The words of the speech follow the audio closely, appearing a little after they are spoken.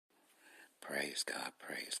Praise God,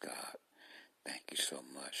 praise God. Thank you so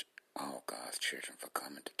much, all God's children, for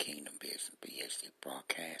coming to Kingdom Business BAC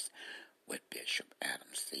broadcast with Bishop Adam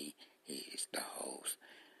C. He is the host.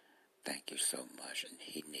 Thank you so much, and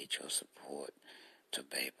he needs your support to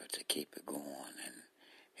be able to keep it going, and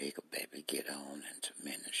he could be able to get on and to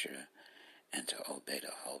minister and to obey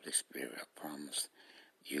the Holy Spirit. I promise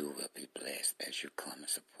you will be blessed as you come and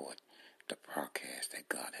support the broadcast that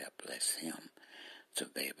God has blessed him to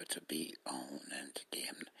be able to be on, and to give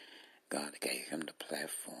him, God gave him the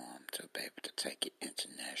platform to be able to take it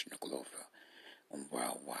international, global, and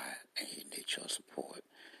worldwide, and he needs your support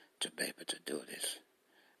to be able to do this,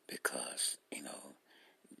 because,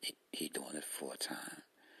 he doing it full time.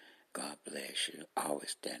 God bless you.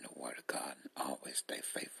 Always stand the word of God, and always stay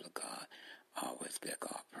faithful to God. Always give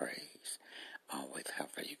God praise. Always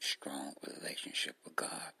have a strong relationship with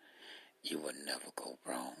God. You will never go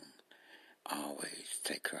wrong. Always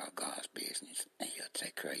take care of God's business, and he'll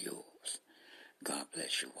take care of yours. God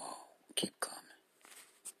bless you all. Keep coming.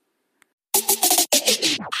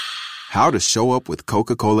 How to show up with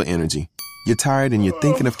Coca-Cola Energy. You're tired and you're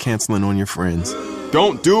thinking of canceling on your friends.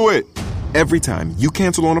 Don't do it! Every time you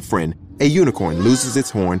cancel on a friend, a unicorn loses its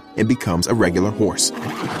horn and becomes a regular horse.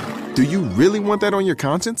 Do you really want that on your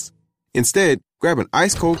conscience? Instead, grab an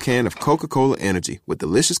ice-cold can of Coca-Cola Energy with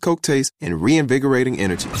delicious Coke taste and reinvigorating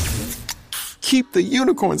energy. Keep the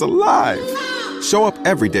unicorns alive! Show up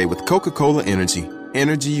every day with Coca-Cola Energy.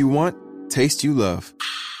 Energy you want, taste you love.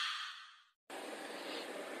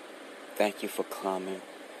 Thank you for coming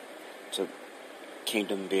to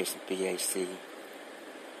Kingdom Business BAC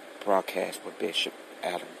broadcast with Bishop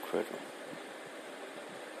Adam Criddle.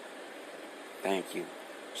 Thank you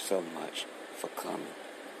so much for coming.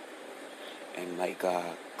 And may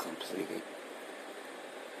God complete it.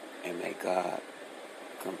 And may God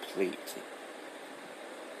complete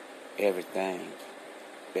everything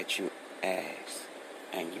that you ask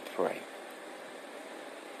and you pray.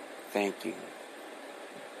 Thank you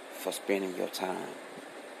for spending your time.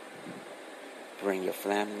 Bring your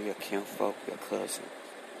family, your kinfolk, your cousins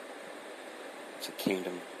to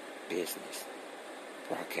Kingdom Business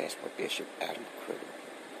broadcast with Bishop Adam Criddle,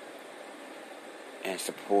 and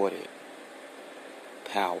support it.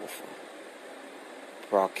 Powerful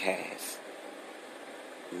broadcast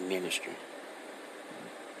ministry,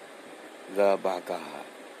 love by God,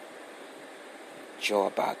 joy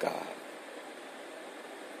by God,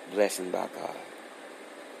 blessing by God,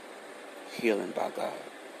 healing by God.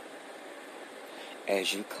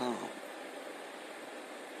 As you come,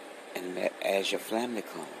 and as your family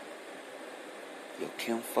come, your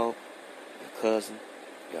kinfolk, your cousin,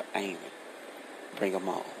 your aunt, bring them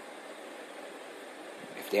all.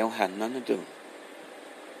 If they don't have nothing to do,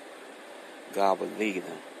 God will lead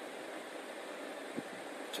them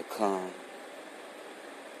to come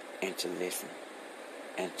and to listen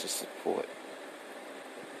and to support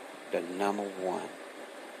the number one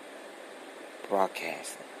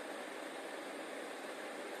broadcasting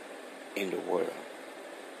in the world,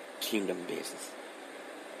 Kingdom Business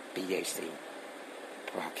BAC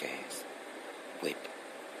broadcast with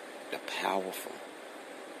the powerful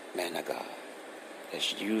man of God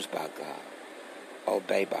that's used by God,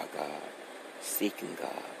 obeyed by God, seeking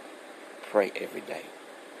God, pray every day,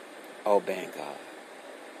 obeying God.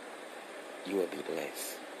 You will be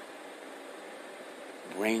blessed.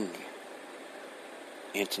 Bring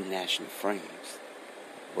international friends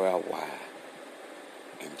worldwide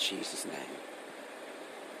in Jesus' name.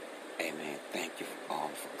 Amen. Thank you all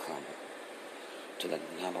for coming to the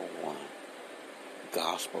number one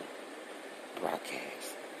gospel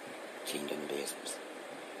broadcast, Kingdom Business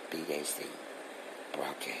BAC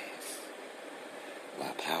broadcast, by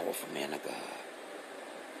a powerful man of God,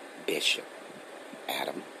 Bishop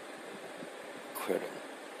Adam Criddle.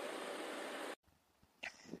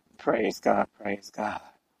 Praise God, praise God.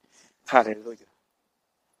 Hallelujah.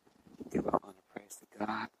 Give our honor, praise to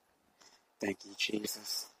God. Thank you,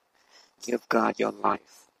 Jesus. Give God your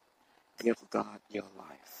life. Give God your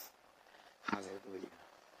life. Hallelujah.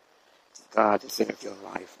 God deserves your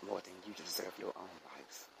life more than you deserve your own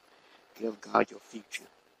life. Give God your future.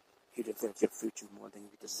 He deserves your future more than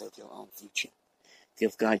you deserve your own future.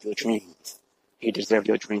 Give God your dreams. He deserves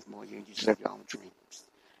your dreams more than you deserve your own dreams.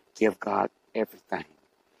 Give God everything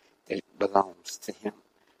that belongs to Him,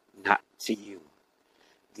 not to you.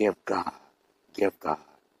 Give God. Give God.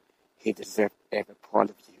 He deserves every part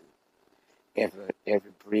of you,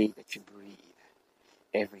 every breath that you breathe,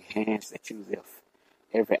 every hands that you lift,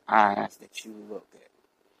 every eyes that you look at,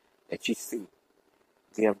 that you see.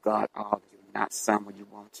 Give God all of you, not some when you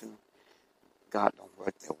want to. God don't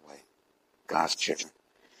work that way. God's children.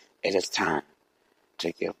 It is time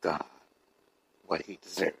to give God what he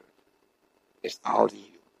deserves. It's all to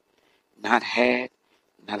you. Not half,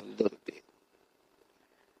 not a little bit.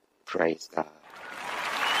 Praise God.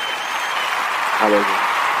 Hallelujah.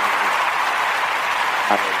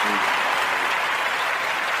 Hallelujah.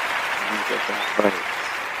 Come on, give God praise.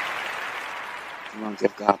 Come on,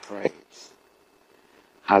 give God praise.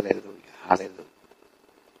 Hallelujah. Hallelujah.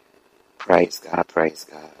 Praise God. Praise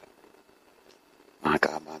God. My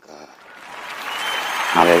God, my God.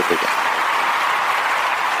 Hallelujah.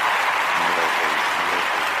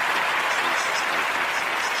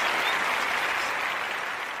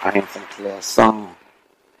 I am going to play a song.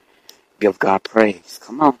 Give God praise.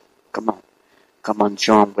 Come on. Come on. Come on,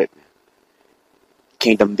 join with me.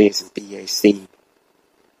 Kingdom Business Bac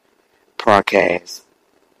podcast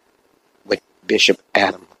with Bishop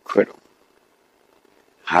Adam Criddle.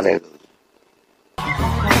 Hallelujah.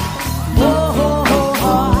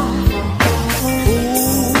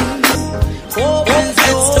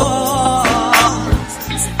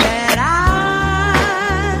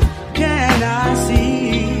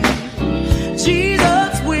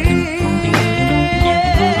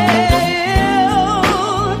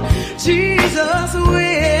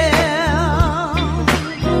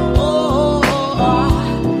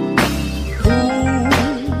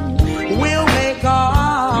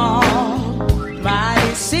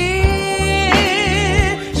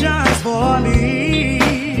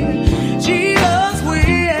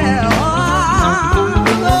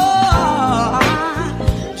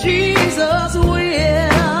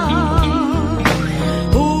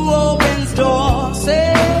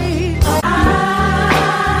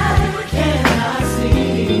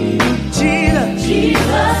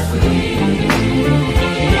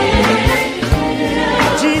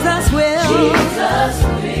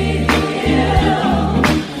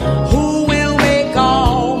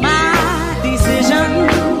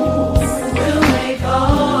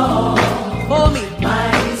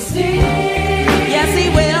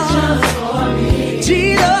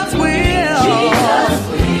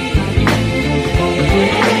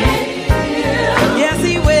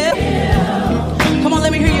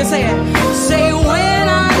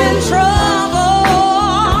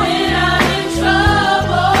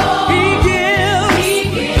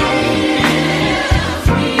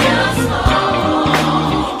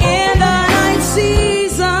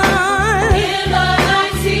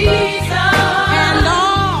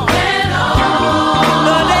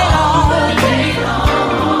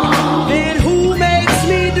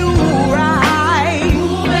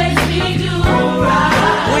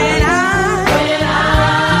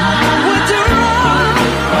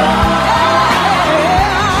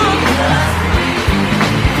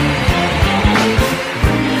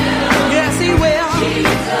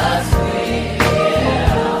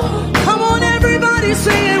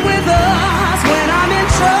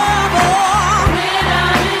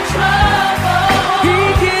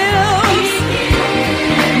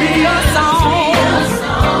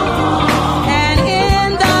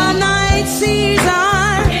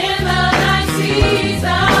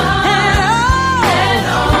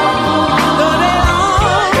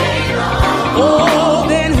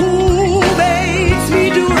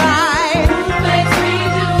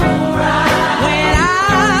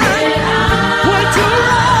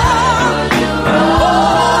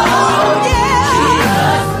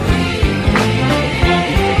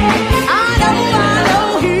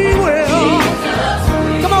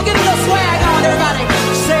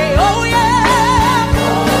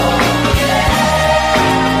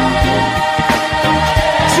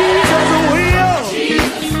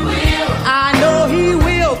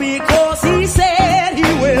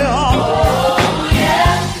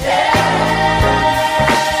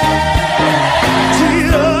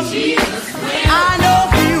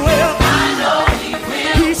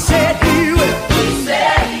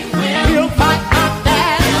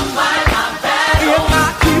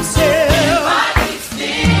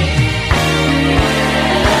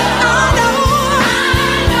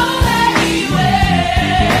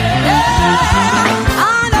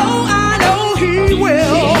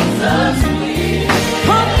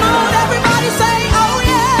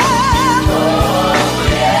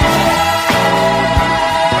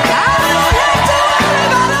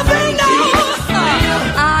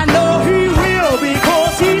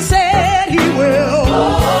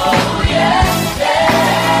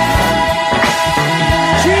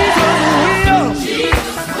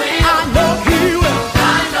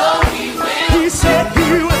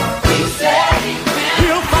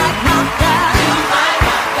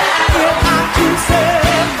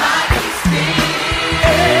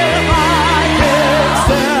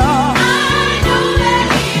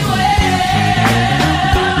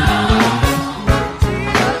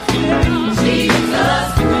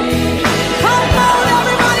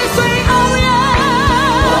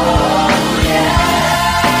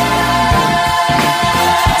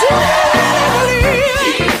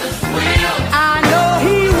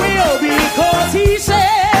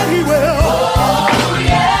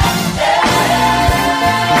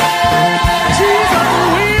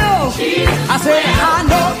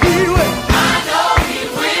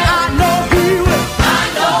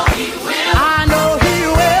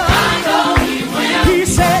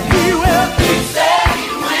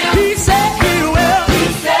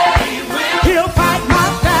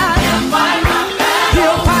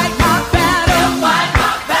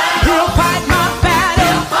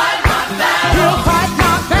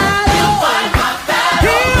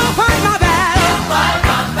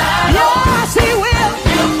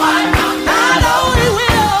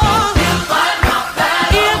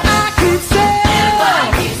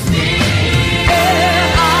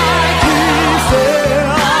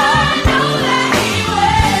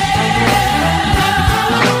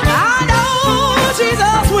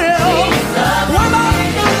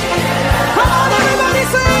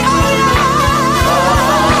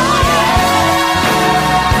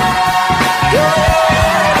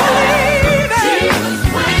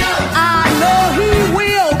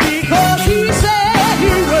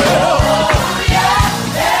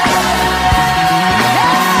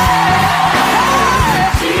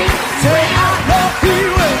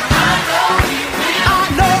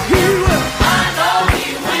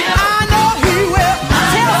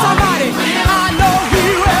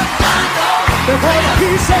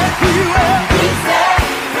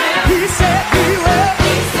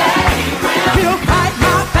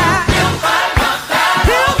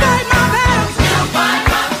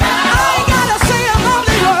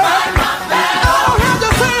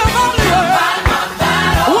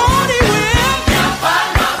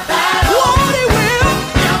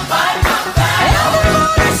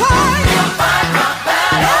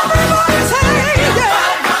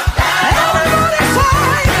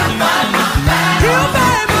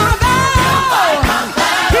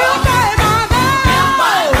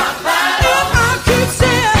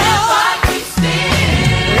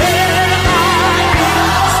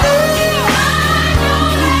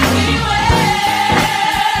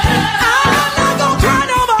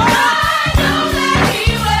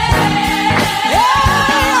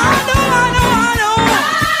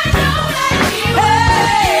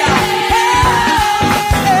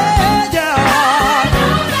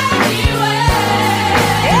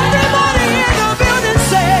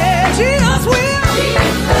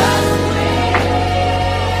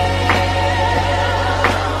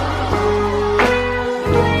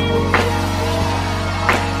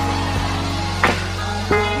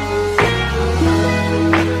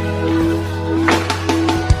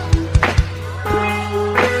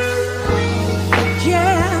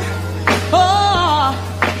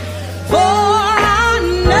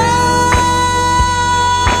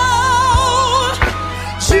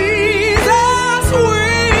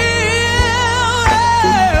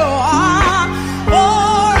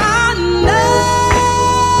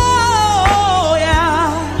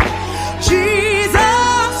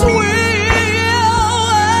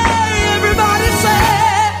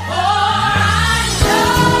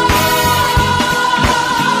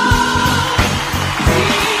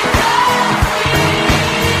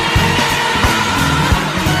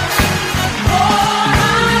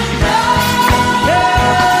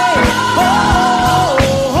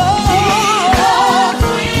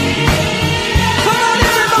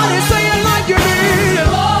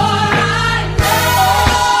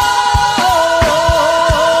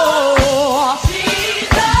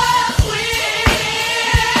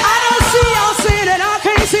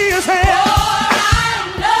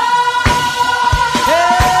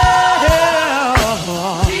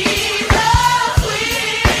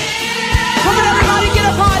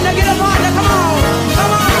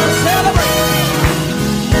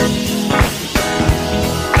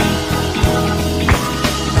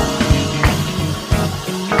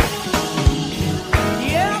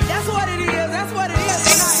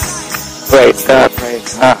 Praise God,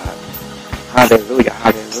 praise God. Hallelujah,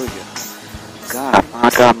 hallelujah. God, my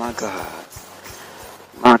God, my God.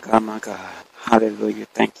 My God, my God. Hallelujah.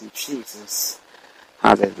 Thank you, Jesus.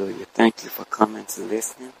 Hallelujah. Thank you for coming to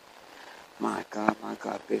listening. My God,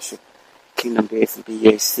 Bishop. Kingdom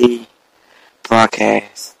Business Bac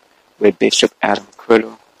broadcast with Bishop Adam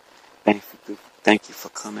Criddle. Thank you for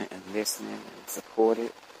coming and listening and supporting.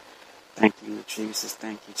 Thank you, Jesus.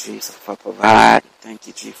 Thank you, Jesus, for providing. Thank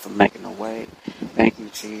you, Jesus, for making a way. Thank you,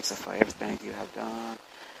 Jesus, for everything you have done.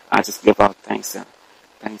 I just give all thanks to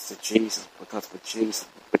Jesus, because with Jesus,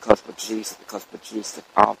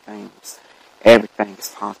 all things, everything is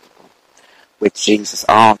possible. With Jesus,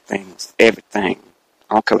 all things, everything.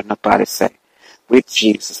 I don't care what nobody say. With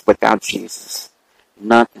Jesus, without Jesus,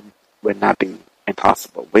 nothing would not be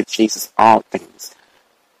impossible. With Jesus, all things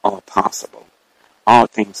are possible. All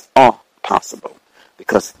things are possible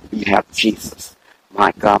because you have Jesus.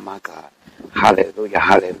 My God, my God. Hallelujah,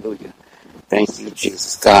 hallelujah. Thank you,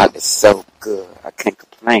 Jesus. God is so good. I can't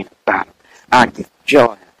complain about him. I get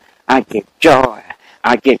joy. I get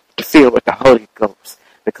filled with the Holy Ghost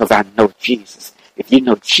because I know Jesus. If you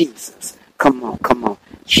know Jesus, come on.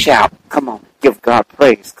 Shout. Come on. Give God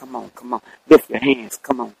praise. Come on. Lift your hands.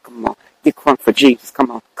 Come on. Get crunk for Jesus.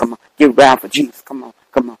 Come on. Get round for Jesus. Come on.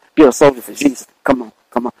 Be a soldier for Jesus. Come on.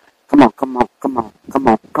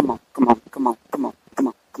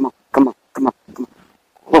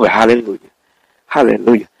 Glory, hallelujah.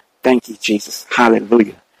 Thank you, Jesus.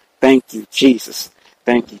 Hallelujah. Thank you, Jesus.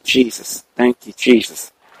 Glory,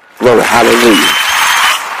 hallelujah.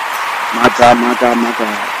 My God.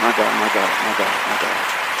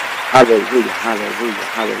 Hallelujah.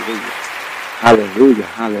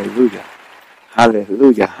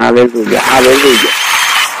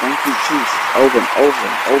 Thank you, Jesus. Over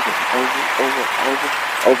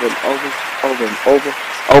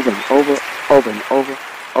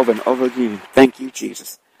and over again. Thank you,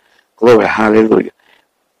 Jesus. Glory, hallelujah.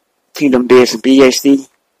 Kingdom Business Bac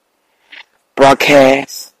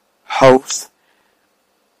broadcast host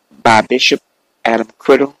by Bishop Adam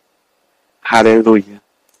Criddle. Hallelujah.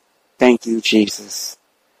 Thank you, Jesus.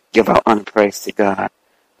 Give our honor and praise to God,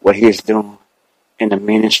 what He is doing in the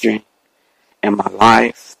ministry, in my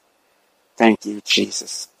life. Thank you,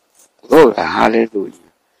 Jesus. Glory, hallelujah.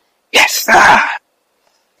 Yes, sir.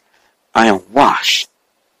 I am washed,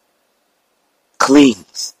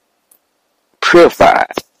 cleansed,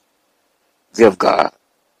 purified. Give God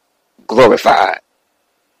glorified.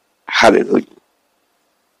 Hallelujah.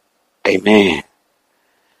 Amen.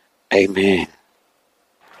 My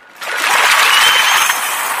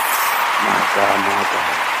God.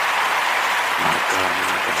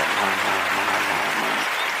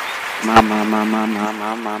 My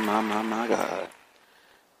God.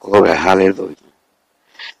 Glory, hallelujah.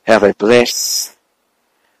 Have a blessed,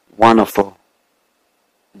 wonderful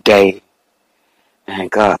day. And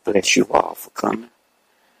God bless you all for coming.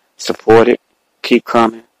 Support it. Keep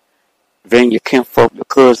coming. Bring your kinfolk, your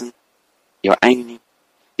cousin, your auntie,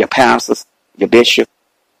 your pastors, your bishop,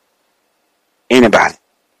 anybody.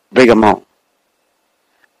 Bring them on.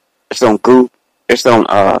 It's on Google. It's on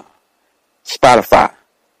Spotify.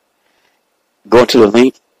 Go to the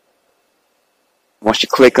link. Once you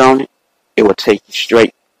click on it, it will take you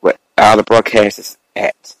straight where all the broadcast is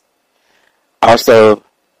at. Also,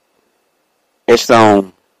 it's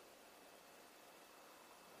on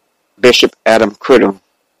Bishop Adam Criddle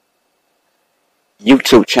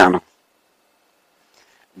YouTube channel.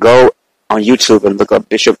 Go on YouTube and look up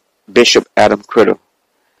Bishop Adam Criddle.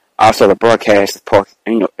 Also, the broadcast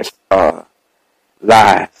is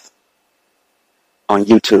live on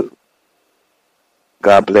YouTube.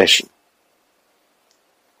 God bless you.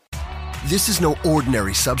 This is no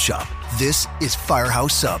ordinary sub shop. This is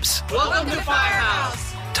Firehouse Subs. Welcome to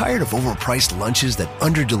Firehouse. Tired of overpriced lunches that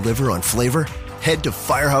underdeliver on flavor? Head to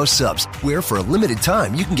Firehouse Subs, where for a limited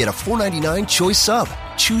time you can get a $4.99 choice sub.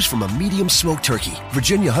 Choose from a medium smoked turkey,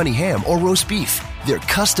 Virginia honey ham, or roast beef. They're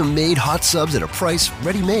custom-made hot subs at a price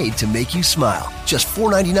ready-made to make you smile. Just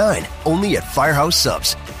 $4.99, only at Firehouse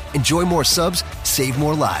Subs. Enjoy more subs, save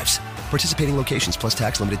more lives. Participating locations plus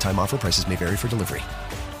tax, limited time offer. Prices may vary for delivery.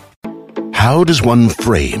 How does one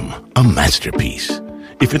frame a masterpiece?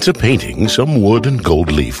 If it's a painting, some wood and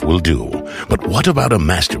gold leaf will do. But what about a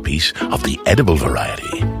masterpiece of the edible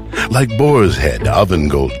variety? Like Boar's Head Oven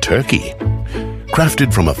Gold Turkey.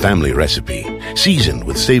 Crafted from a family recipe, seasoned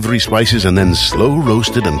with savory spices and then slow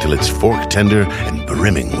roasted until it's fork tender and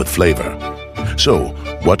brimming with flavor. So,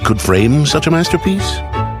 what could frame such a masterpiece?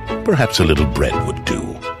 Perhaps a little bread would do.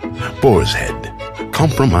 Boar's Head.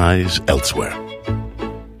 Compromise elsewhere.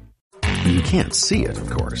 You can't see it, of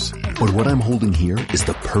course. But what I'm holding here is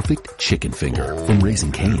the perfect chicken finger from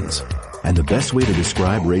Raising Cane's. And the best way to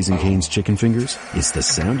describe Raising Cane's chicken fingers is the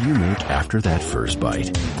sound you make after that first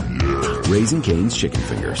bite. Raising Cane's chicken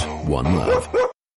fingers. One love.